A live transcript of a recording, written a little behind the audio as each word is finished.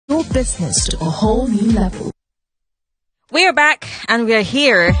your business to a whole new level. We are back and we are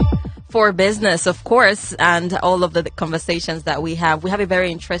here for business, of course, and all of the conversations that we have. We have a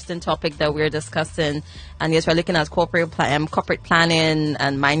very interesting topic that we're discussing. And yes, we're looking at corporate planning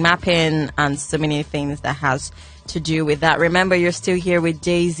and mind mapping and so many things that has to do with that. Remember, you're still here with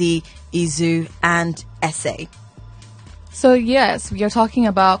Daisy, Eizu, and Essay. So yes, we are talking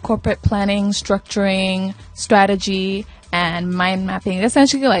about corporate planning, structuring, strategy, and mind mapping.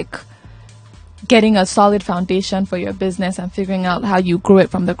 Essentially like getting a solid foundation for your business and figuring out how you grow it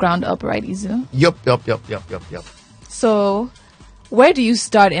from the ground up, right, Eizu? Yup. So where do you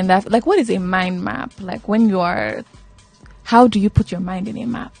start in that? Like, what is a mind map? Like, how do you put your mind in a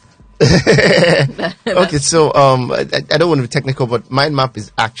map? Okay, so I don't want to be technical, but mind map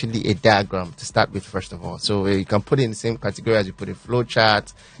is actually a diagram to start with, first of all. So you can put it in the same category as you put a flow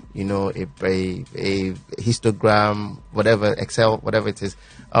chart, a histogram, whatever, Excel, whatever it is.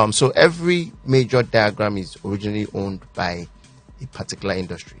 So every major diagram is originally owned by a particular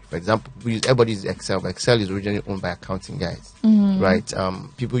industry. For example, everybody uses Excel, but Excel is originally owned by accounting guys, right?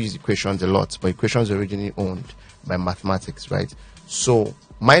 People use equations a lot, but equations are originally owned by mathematics, right? So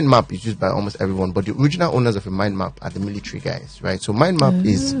mind map is used by almost everyone, but the original owners of a mind map are the military guys, right? So mind map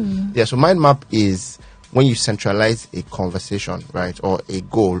is when you centralize a conversation, right, or a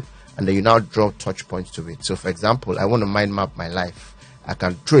goal, and then you now draw touch points to it. So for example, I want to mind map my life. I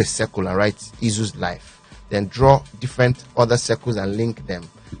can draw a circle and write Eizu's life, then draw different other circles and link them,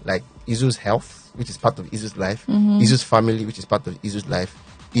 like Eizu's health, which is part of Eizu's life, Eizu's family, which is part of Eizu's life,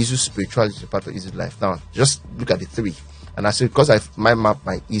 Eizu's spirituality, which is part of Eizu's life. Now, just look at the three. And I say, because I mind map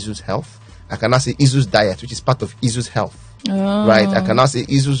my Eizu's health, I can now say Eizu's diet, which is part of Eizu's health. Right? I can now say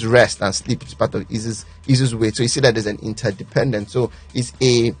Eizu's rest and sleep, which is part of Eizu's weight. So you see that there's an interdependence. So it's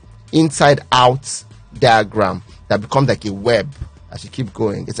a inside-out diagram that becomes like a web as you keep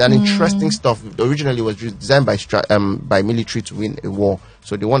going. It's an interesting stuff. Originally, it was designed by military to win a war.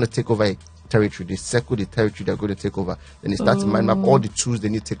 So they want to take over a territory. They circle the territory they're going to take over. Then they start to mind map all the tools they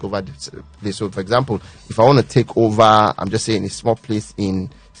need to take over the place. So, for example, if I want to take over, I'm just saying, a small place in,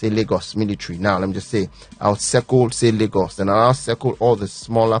 say, Lagos military. Now, let me just say, I'll circle, say, Lagos. Then I'll circle all the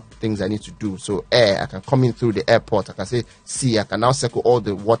smaller things I need to do. So, air, I can come in through the airport. I can say, sea, I can now circle all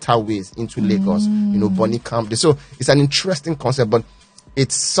the waterways into Lagos, Bonny Camp. So, it's an interesting concept, but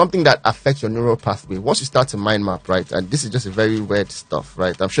it's something that affects your neural pathway. Once you start to mind map, right, and this is just a very weird stuff,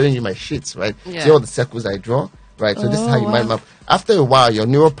 right? I'm showing you my sheets, right? Yeah. See all the circles I draw, right? So this is how you mind map. After a while, your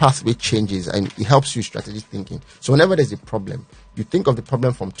neural pathway changes and it helps you strategic thinking. So whenever there's a problem, you think of the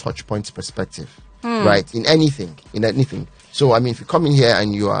problem from touch points perspective, right? In anything. So, I mean, if you come in here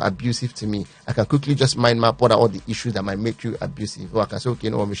and you are abusive to me, I can quickly just mind map what are all the issues that might make you abusive. Or I can say, okay,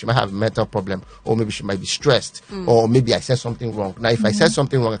 maybe she might have a mental problem, or maybe she might be stressed, or maybe I said something wrong. Now, if I said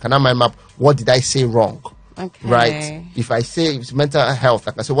something wrong, I can now mind map what did I say wrong, right? If I say it's mental health,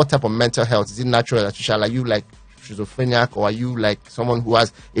 I can say what type of mental health? Is it natural, artificial? Are you like schizophrenic, or are you like someone who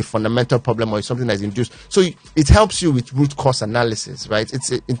has a fundamental problem or something that's induced? So it helps you with root cause analysis, right?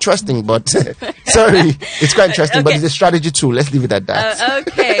 It's interesting, but sorry, it's quite interesting, but it's a strategy tool. Let's leave it at that.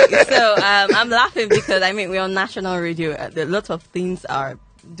 Okay, so I'm laughing because I mean we're on national radio. A lot of things are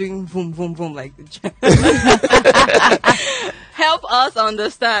doing boom, boom, boom like. Help us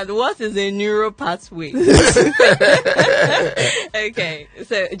understand what is a neural pathway. Okay,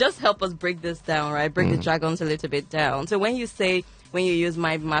 so just help us break this down, right? Break the jargons a little bit down. So when you use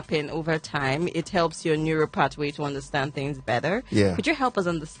mind mapping over time, it helps your neural pathway to understand things better. Yeah. Could you help us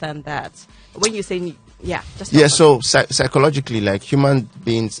understand that? When you say, so psychologically, like human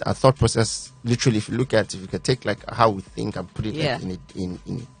beings, our thought process, literally, if you could take like how we think and put it like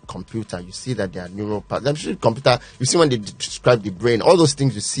in computer, you see that there are neural paths. I'm sure computer, you see when they describe the brain, all those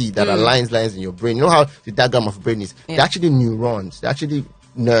things you see that are lines in your brain. You know how the diagram of brain is? They're actually neurons. They're actually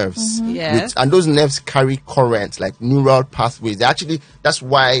nerves. And those nerves carry currents, like neural pathways. That's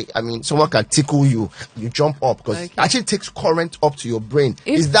why, I mean, someone can tickle you, you jump up, because it actually takes current up to your brain.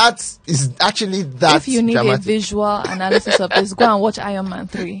 Is actually that if you need dramatic. A visual analysis of this, go and watch Iron Man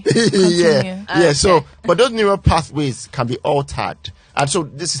 3. So, but those neural pathways can be altered. And so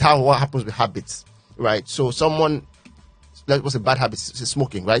this is what happens with habits, right? So someone, that was a bad habit,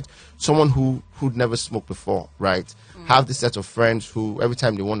 smoking, right? Someone who'd never smoked before, right? Have this set of friends who every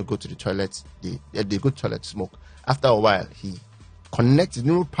time they want to go to the toilet, they go to the toilet to smoke. After a while, he connects the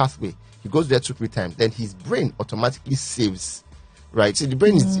neural pathway. He goes there 2-3 times. Then his brain automatically saves, right? So the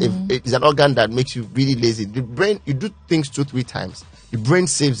brain is an organ that makes you really lazy. The brain, you do things 2-3 times. The brain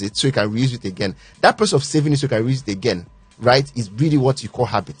saves it so you can reuse it again. That process of saving it so you can reuse it again, right, is really what you call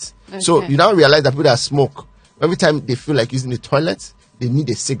habits. So you now realize that people that smoke, every time they feel like using the toilet, they need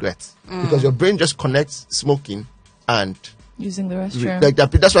a cigarette because your brain just connects smoking and Using the restroom. like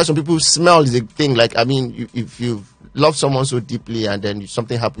that. That's why some people smell is a thing. Like, I mean, if you love someone so deeply and then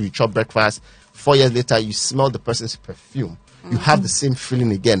something happens, you chop breakfast, 4 years later you smell the person's perfume, you have the same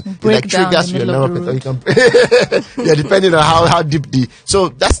feeling again. It like triggers your neural pathway. Yeah, depending on how deep so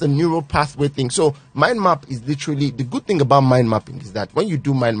that's the neural pathway thing. So mind map is literally, the good thing about mind mapping is that when you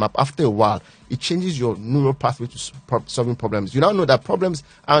do mind map, after a while it changes your neural pathway to solving problems. You now know that problems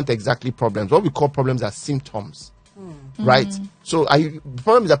aren't exactly problems. What we call problems are symptoms. Right? So the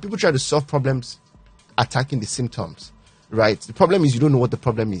problem is that people try to solve problems attacking the symptoms. Right? The problem is you don't know what the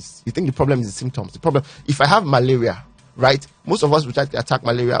problem is. You think the problem is the symptoms. The problem, if I have malaria, right? Most of us will try to attack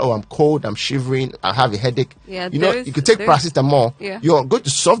malaria. Oh, I'm cold, I'm shivering, I have a headache. Yeah, you know, you could take paracetamol. Yeah. You're going to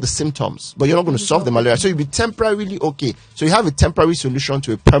solve the symptoms, but you're not going to solve the malaria. So you'll be temporarily okay. So you have a temporary solution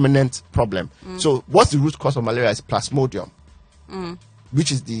to a permanent problem. So what's the root cause of malaria? Is plasmodium,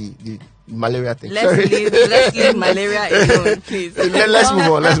 which is the malaria thing. Let's leave malaria alone, please. Let's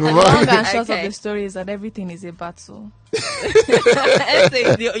move on. The long and short of the story is that everything is a battle.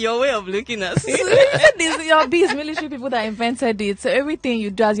 Your way of looking at These military people that invented it. So everything you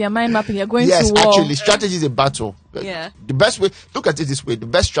do as your mind mapping, you're going yes, to war. actually, strategy is a battle. Yeah. The best way, look at it this way, the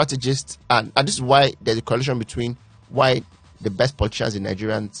best strategists, and this is why there's a correlation between why the best politicians in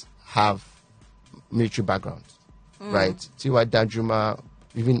Nigerians have military backgrounds. Right? T.Y. Danjuma,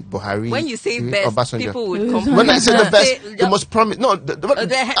 even Buhari. When you say even best, Obasanjo. people would complain. When I say the best, the most prominent. No,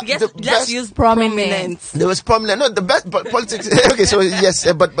 let's best, use prominent. The most prominent. No, the best. But politics. Okay, so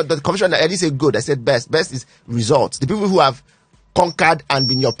yes, but the commission. I didn't say good. I said best. Best is results. The people who have conquered and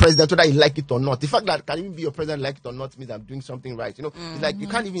been your president, whether you like it or not. The fact that I can even be your president, like it or not, means I'm doing something right. You know, it's like you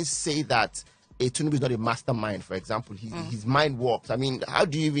can't even say that Tinubu is not a mastermind, for example. His mind works. I mean, how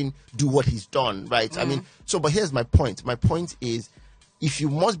do you even do what he's done, right? I mean, so, but here's my point. My point is, if you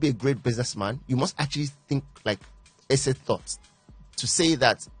must be a great businessman, you must actually think like essay thoughts to say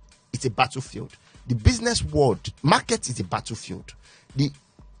that it's a battlefield. The business world, market is a battlefield. The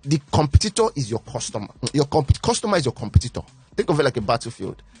competitor is your customer. Your customer is your competitor. Think of it like a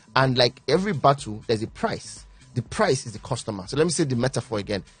battlefield. And like every battle, there's a price. The price is the customer. So let me say the metaphor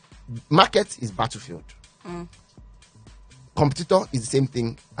again. Market is battlefield. Competitor is the same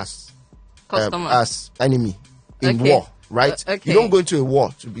thing as enemy in war, right? You don't go into a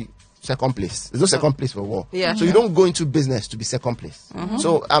war to be second place. There's no second place for war. Yeah. So you don't go into business to be second place.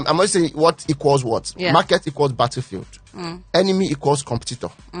 So I'm going to say what equals what? Yeah. Market equals battlefield. Enemy equals competitor.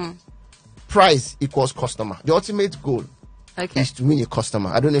 Price equals customer. The ultimate goal is to win a customer.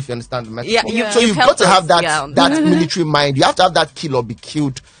 I don't know if you understand the metaphor. Yeah, so you've got to have that that military mind. You have to have that kill or be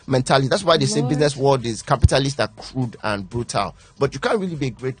killed mentality. That's why they say business world is capitalist are crude and brutal. But you can't really be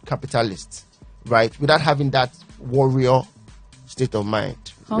a great capitalist, right, without having that warrior state of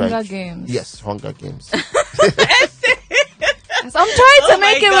mind. Hunger Games. Yes, Hunger Games. I'm trying to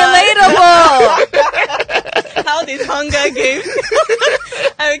make it relatable. How did Hunger Games?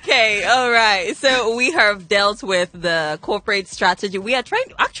 Okay, all right. So we have dealt with the corporate strategy. We are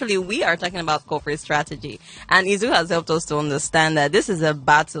talking about corporate strategy. And Eizu has helped us to understand that this is a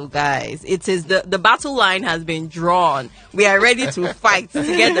battle, guys. It is the battle line has been drawn. We are ready to fight to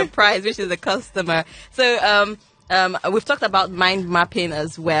get the prize, which is the customer. So, we've talked about mind mapping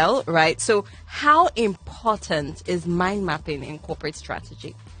as well, right? So how important is mind mapping in corporate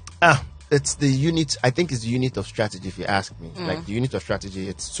strategy? It's the unit, I think it's the unit of strategy, if you ask me. Like the unit of strategy,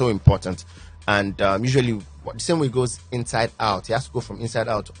 it's so important. And usually, the same way it goes inside out. It has to go from inside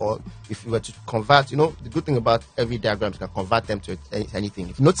out. Or if you were to convert, the good thing about every diagram, you can convert them to anything.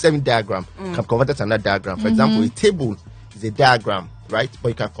 If you notice every diagram, you can convert it to another diagram. For example, a table is a diagram, right? But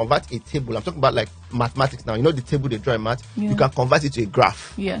you can convert a table. I'm talking about like mathematics now. You know the table they draw in math? Yeah. You can convert it to a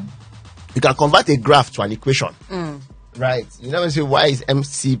graph. Yeah. You can convert a graph to an equation. Right. You never say y is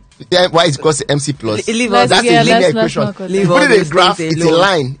equals to MC plus. That's a linear equation. If you put it in a graph, it's a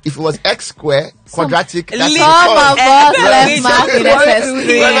line. If it was x square, quadratic, that's a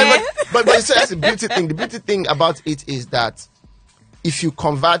But so that's the beauty thing. The beauty thing about it is that if you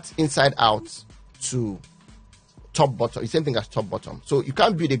convert inside out to top bottom, the same thing as top bottom. So you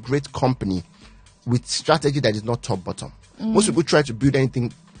can't build a great company with strategy that is not top bottom. Most people try to build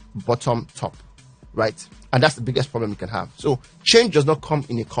anything bottom top, right? And that's the biggest problem you can have. So change does not come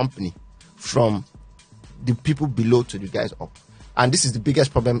in a company from the people below to the guys up. And this is the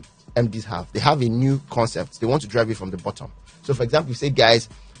biggest problem MDs have. They have a new concept. They want to drive it from the bottom. So for example, you say, guys,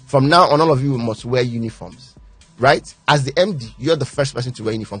 from now on, all of you must wear uniforms, right? As the MD, you're the first person to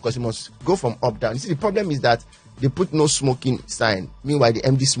wear uniform because you must go from up down. You see, the problem is that they put no smoking sign. Meanwhile, the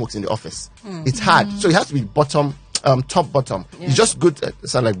MD smokes in the office. It's hard. So it has to be bottom. top bottom. It's just good.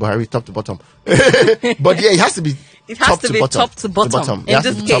 Sound like Buhari, top to bottom. But yeah, it has to be. It has to be top to bottom. It has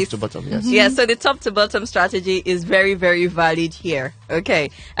In to this be case, top to bottom. Yes. Yeah, so the top to bottom strategy is very, very valid here. Okay.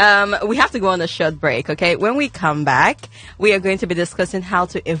 We have to go on a short break. Okay. When we come back, we are going to be discussing how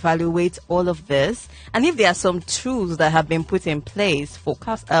to evaluate all of this and if there are some tools that have been put in place for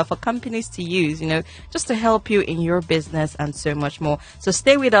companies to use, just to help you in your business and so much more. So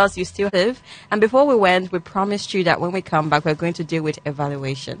stay with us. You still live. And before we went, we promised you that when we come back, we're going to deal with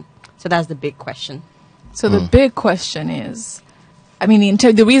evaluation. So that's the big question. So the big question is,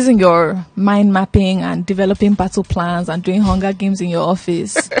 the reason you're mind mapping and developing battle plans and doing Hunger Games in your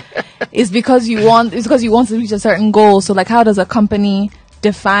office is because you want to reach a certain goal. So like, how does a company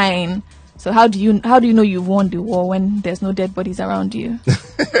define? So how do you know you've won the war when there's no dead bodies around you?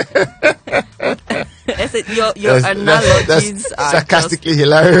 Your analogies that's are sarcastically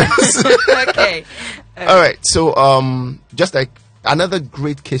hilarious. Okay. All right. So just like another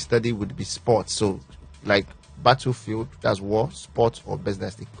great case study would be sports. So like battlefield, that's war, sports or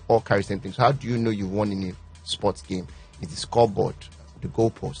business, they all carry same things. So how do you know you won in a sports game? It's the scoreboard, the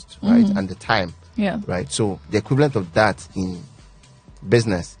goalpost, right, and the time. Yeah. Right. So the equivalent of that in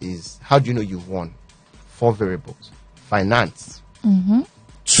business is how do you know you've won? 4 variables: finance.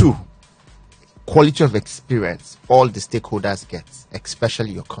 2, quality of experience all the stakeholders get, especially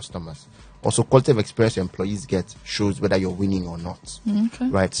your customers. Also, quality of experience your employees get shows whether you're winning or not. Okay.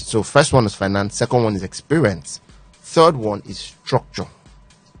 Right. So first one is finance. Second one is experience. Third one is structure.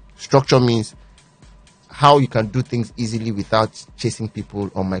 Structure means how you can do things easily without chasing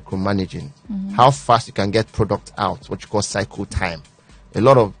people or micromanaging. How fast you can get product out, what you call cycle time. A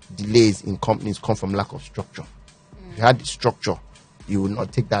lot of delays in companies come from lack of structure. If you had the structure, you would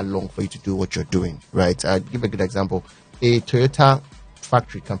not take that long for you to do what you're doing. Right. I'll give a good example. A Toyota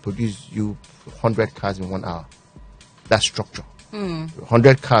factory can produce you 100 cars in 1 hour. That's structure.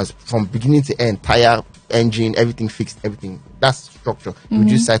 100 cars from beginning to end, tire, engine, everything fixed, everything. That's structure.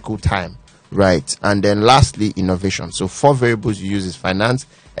 Reduce cycle time, right? And then lastly, innovation. So 4 variables you use is finance,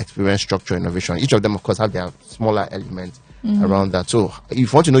 experience, structure, innovation. Each of them, of course, have their smaller elements around that. So if you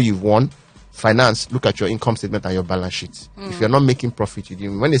want to know you've won, finance, look at your income statement and your balance sheet. If you're not making profit, you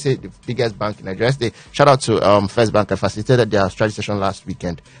didn't. When they say the biggest bank in Nigeria, they shout out to First Bank. I facilitated their strategy session last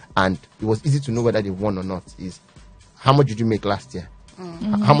weekend, and it was easy to know whether they won or not. Is how much did you make last year?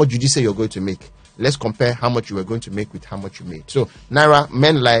 How much did you say you're going to make? Let's compare how much you were going to make with how much you made. So Naira,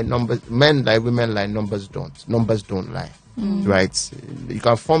 men lie, women lie, numbers don't. Numbers don't lie, right? You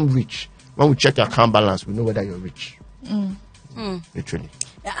can form rich. When we check your account balance, we know whether you're rich. Literally.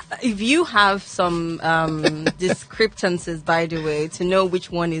 If you have some discrepancies, by the way, to know which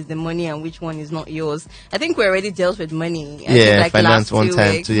one is the money and which one is not yours, I think we already dealt with money. I think like finance last one 2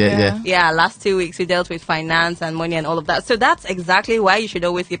 time weeks. too. Yeah. Last 2 weeks we dealt with finance and money and all of that. So that's exactly why you should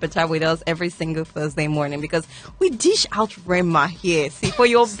always keep a tab with us every single Thursday morning, because we dish out Rema here, see, for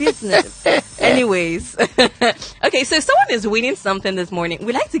your business. Anyways, okay, so if someone is winning something this morning,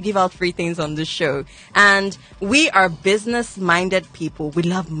 we like to give out free things on the show, and we are business-minded people. We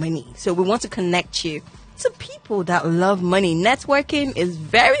love money, so we want to connect you to people that love money. Networking is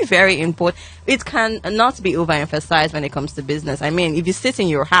very, very important. It can not be overemphasized when it comes to business. I mean, if you sit in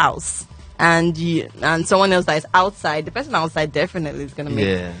your house and someone else that is outside, the person outside definitely is going to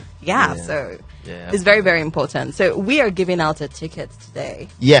make so it's very, very important. So we are giving out a ticket today.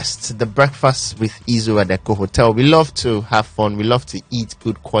 Yes, to the Breakfast with Eizu at Echo Hotel. We love to have fun. We love to eat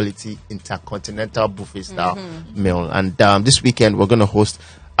good quality intercontinental buffet style meal. And this weekend we're going to host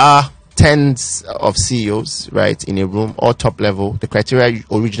tens of CEOs, right, in a room, all top level. The criteria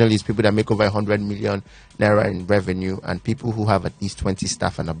originally is people that make over 100 million naira in revenue and people who have at least 20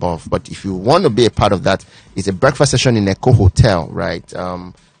 staff and above. But if you want to be a part of that, it's a breakfast session in Echo Hotel, right?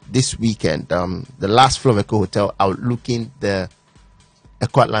 This weekend, the last floor of Echo Hotel, outlooking the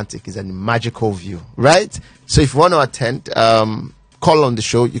Echo Atlantic, is a magical view, right? So if you want to attend, call on the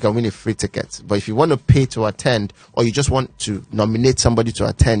show, you can win a free ticket. But if you want to pay to attend, or you just want to nominate somebody to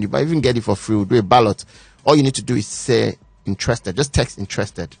attend, you might even get it for free. We'll do a ballot. All you need to do is say interested. Just text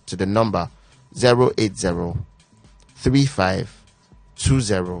interested to the number 080 35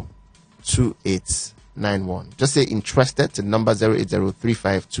 20 2891. Just say interested to the number 080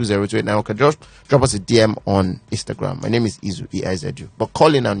 35 20 2891. You can just drop us a DM on Instagram. My name is Eizu, E-I-Z-U. But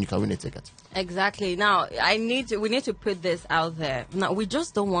call in and you can win a ticket. Exactly. Now, we need to put this out there. Now, we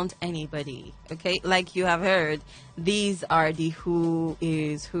just don't want anybody, okay? Like you have heard, these are the who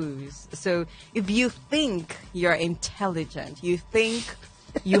is who's. So if you think you're intelligent, you think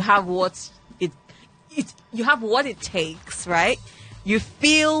you have what it takes, right? you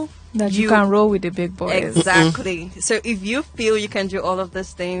feel That you can roll with the big boys. exactly. So if you feel you can do all of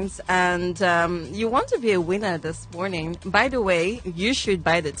these things and you want to be a winner this morning, by the way, you should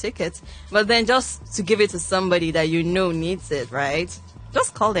buy the ticket. But then just to give it to somebody that you know needs it, right?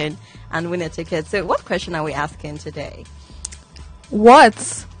 Just call in and win a ticket. So what question are we asking today?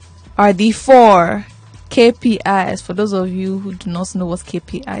 What are the 4 KPIs, for those of you who do not know what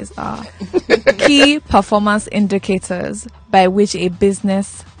KPIs are, key performance indicators by which a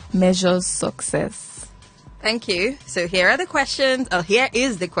business measures success? Thank you. So here are the questions. Oh, here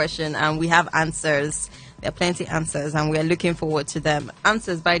is the question, and we have answers. There are plenty answers, and we are looking forward to them.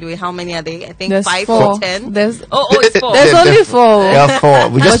 Answers, by the way, how many are they? I think There's 5 4. or 10. There's It's 4. There's only 4. There are 4.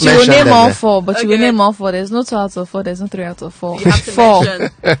 We just But you will mentioned name them all there. 4. But you will Okay. name all 4. There's no 2 out of 4. There's no 3 out of 4. You have to 4.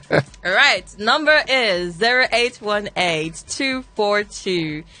 mention. All right. Number is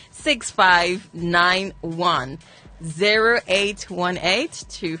 0818-242-6591.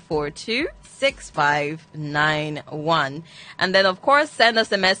 0818-242-6591. And then, of course, send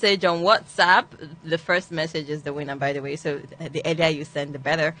us a message on WhatsApp. The first message is the winner, by the way. So the earlier you send, the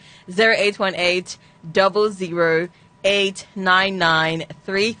better.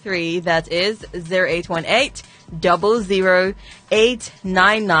 0818-00-89933. That is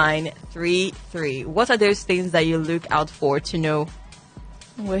 0818-00-89933. What are those things that you look out for to know?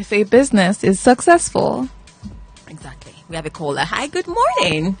 With a business is successful. Exactly. We have a caller. Hi, good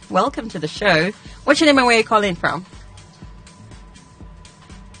morning. Welcome to the show. What's your name and where are you calling from?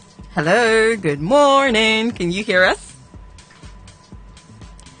 Hello, good morning. Can you hear us?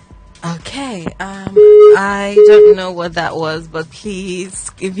 Okay. I don't know what that was, but please,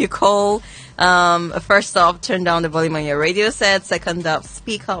 if you call, first off, turn down the volume on your radio set. Second up,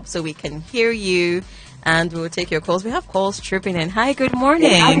 speak up so we can hear you. And we'll take your calls. We have calls tripping in. Hi, good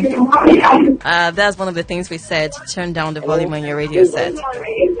morning. That's one of the things we said. Turn down the volume on your radio set.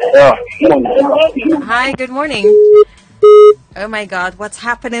 Hi, good morning. Oh my God, what's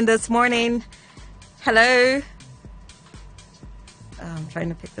happening this morning? Hello? I'm trying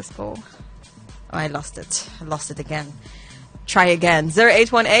to pick this call. Oh, I lost it. I lost it again. Try again.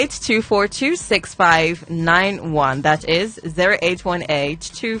 0818-242-6591. That is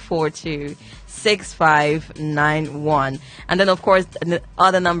 0818-242-6591. And then, of course, the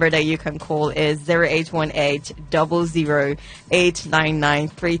other number that you can call is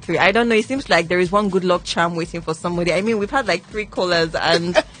 0818-00-89933. I don't know. It seems like there is one good luck charm waiting for somebody. I mean, we've had like 3 callers,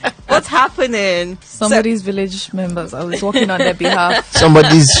 and what's happening? Somebody's village members. I was working on their behalf.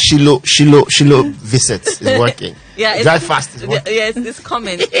 Somebody's Shilo visit is working. Yeah, Drive fast is working. Yes, it's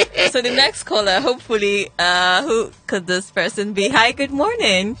coming. So the next caller, hopefully, who could this person be? Hi, good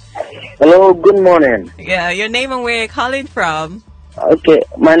morning. Hello, good morning. Yeah, your name and where you're calling from? Okay,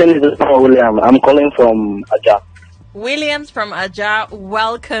 my name is William. I'm calling from Aja. Williams from Aja,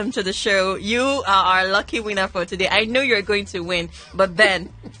 welcome to the show. You are our lucky winner for today. I know you're going to win, but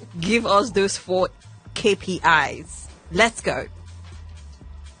then give us those 4 KPIs. Let's go.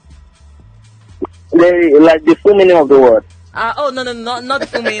 Like the full meaning of the word. No, not the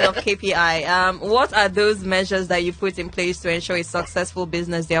full meaning of KPI. What are those measures that you put in place to ensure a successful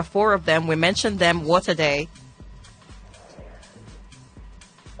business? There are 4 of them. We mentioned them. What are they?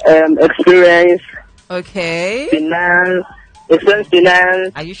 Experience, Okay. finance,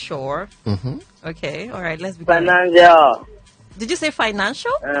 Are you sure? Mm-hmm. Okay. All right. Let's begin. financial. Did you say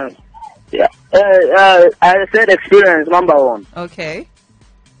financial? Yeah. I said experience, number 1. Okay.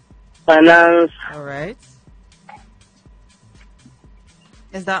 Finance. All right.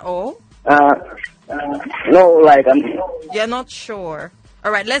 Is that all? No, like You're not sure.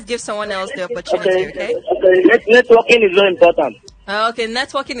 All right. Let's give someone else the opportunity. Okay. Networking is very important. Okay.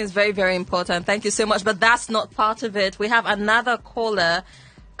 Networking is very, very important. Thank you so much. But that's not part of it. We have another caller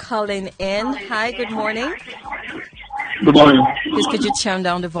calling in. Hi. Good morning. Good morning. Please, could you turn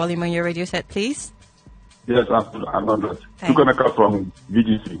down the volume on your radio set, please? Yes, I'm on that. Thank Chukwemeka from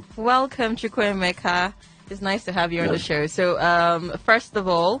VGC. Welcome, Chukwemeka. It's nice to have you on the show. So, first of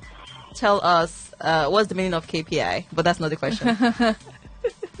all, tell us what's the meaning of KPI? But that's not the question.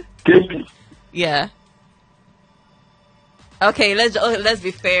 KP. Yeah. Okay, let's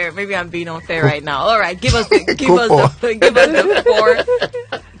be fair. Maybe I'm being unfair right now. All right, give us the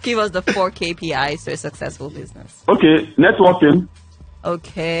 4 KPIs to a successful business. Okay, networking,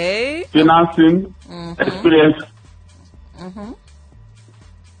 Okay. financing, experience,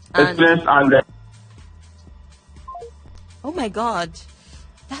 experience, and Oh my God,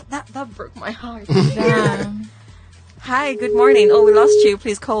 that broke my heart. Damn. Hi, good morning. Oh, we lost you.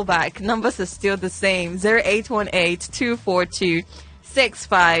 Please call back. Numbers are still the same.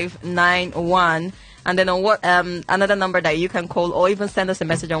 0818-242-6591. And then on what another number that you can call or even send us a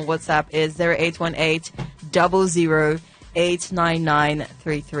message on WhatsApp is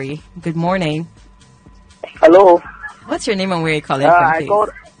 0818-00-89933. Good morning. Hello. What's your name and where are you calling from, I please? called.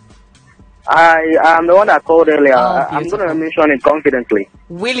 I'm the one that called earlier. Oh, I'm beautiful. going to mention it confidently.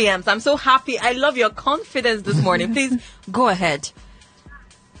 Williams, I'm so happy. I love your confidence this morning. Please go ahead.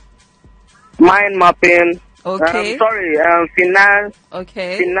 Mind mapping. Okay. Finance.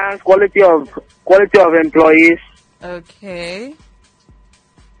 Okay. Finance. Quality of employees. Okay.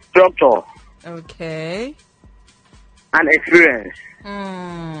 Structure Okay. and experience.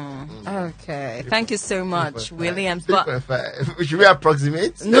 Okay. Thank you so much, Williams. But 3.5. Should we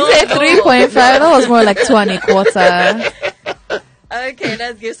approximate? no, Say 3.5. That was more like 2 and a quarter. Okay,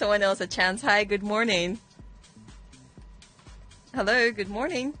 let's give someone else a chance. Hi, good morning. Hello, good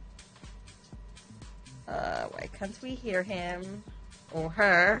morning. Why can't we hear him or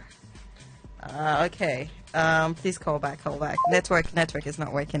her? Okay. Please call back. Network is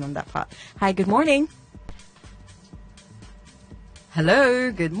not working on that part. Hi, good morning.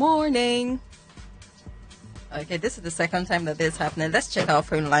 Hello, good morning. Okay, this is the second time that this is happening. Let's check our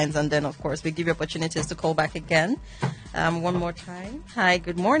phone lines and then, of course, we give you opportunities to call back again. One more time. Hi,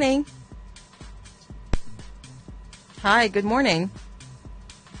 good morning. Hi, good morning.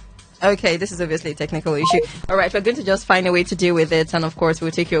 Okay, this is obviously a technical issue. All right, we're going to just find a way to deal with it. And, of course,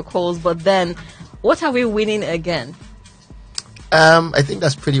 we'll take your calls. But then, what are we winning again? I think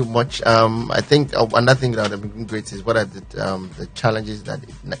that's pretty much. I think another thing that would be great is what are the challenges the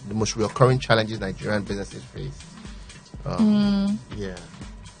most recurring challenges Nigerian businesses face. Yeah.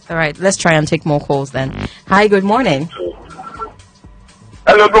 All right, let's try and take more calls then. Hi, good morning.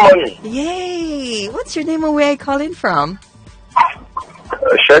 Hello, good morning. Yay! What's your name and where are you calling from?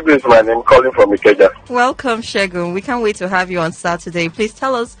 Shegun is my name, calling from Ikeja. Welcome, Shegun. We can't wait to have you on Saturday. Please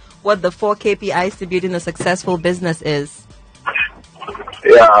tell us what the 4 KPIs to building a successful business is.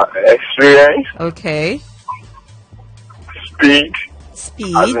 Yeah, experience, Okay. speed,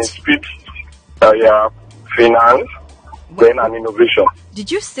 Speed. as in speed, finance, then and innovation.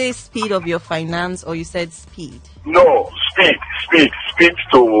 Did you say speed of your finance or you said speed? No, speed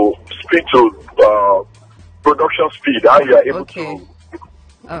to production speed. How you are able Okay. to.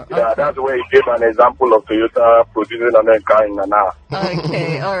 Oh, Yeah, okay. that's where he gave an example of Toyota producing an car in an hour.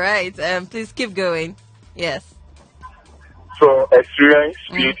 Okay, all right. Please keep going. Yes. So experience,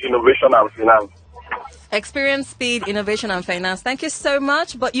 speed, innovation, and finance. Experience, speed, innovation, and finance. Thank you so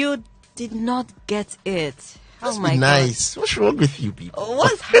much, but you did not get it. Let's Oh my be God. nice. What's wrong with you people?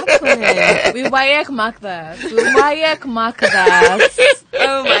 What's happening? We wayek mark that. We wayek mark that.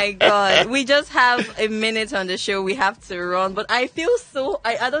 Oh my God. We just have a minute on the show. We have to run. But I feel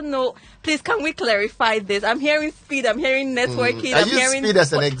I don't know. Please, can we clarify this? I'm hearing speed. I'm hearing networking. I I'm use hearing speed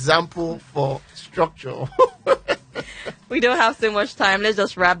as an example for structure. We don't have so much time. Let's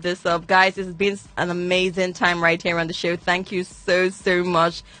just wrap this up. Guys, it's been an amazing time right here on the show. Thank you so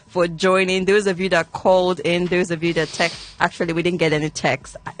much for joining. Those of you that called in, those of you that text. Actually, we didn't get any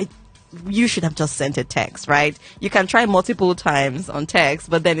text. You should have just sent a text, right? You can try multiple times on text,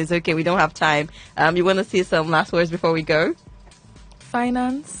 but then it's okay. We don't have time. You want to see some last words before we go?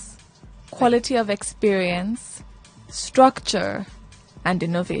 Finance, quality of experience, structure, and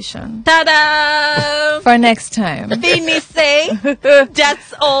innovation. Ta-da! For next time. Finisse.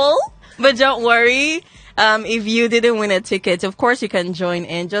 That's all. But don't worry. If you didn't win a ticket, of course you can join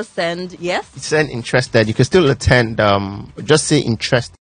in. Just send yes. Send interested. You can still attend. Just say interested.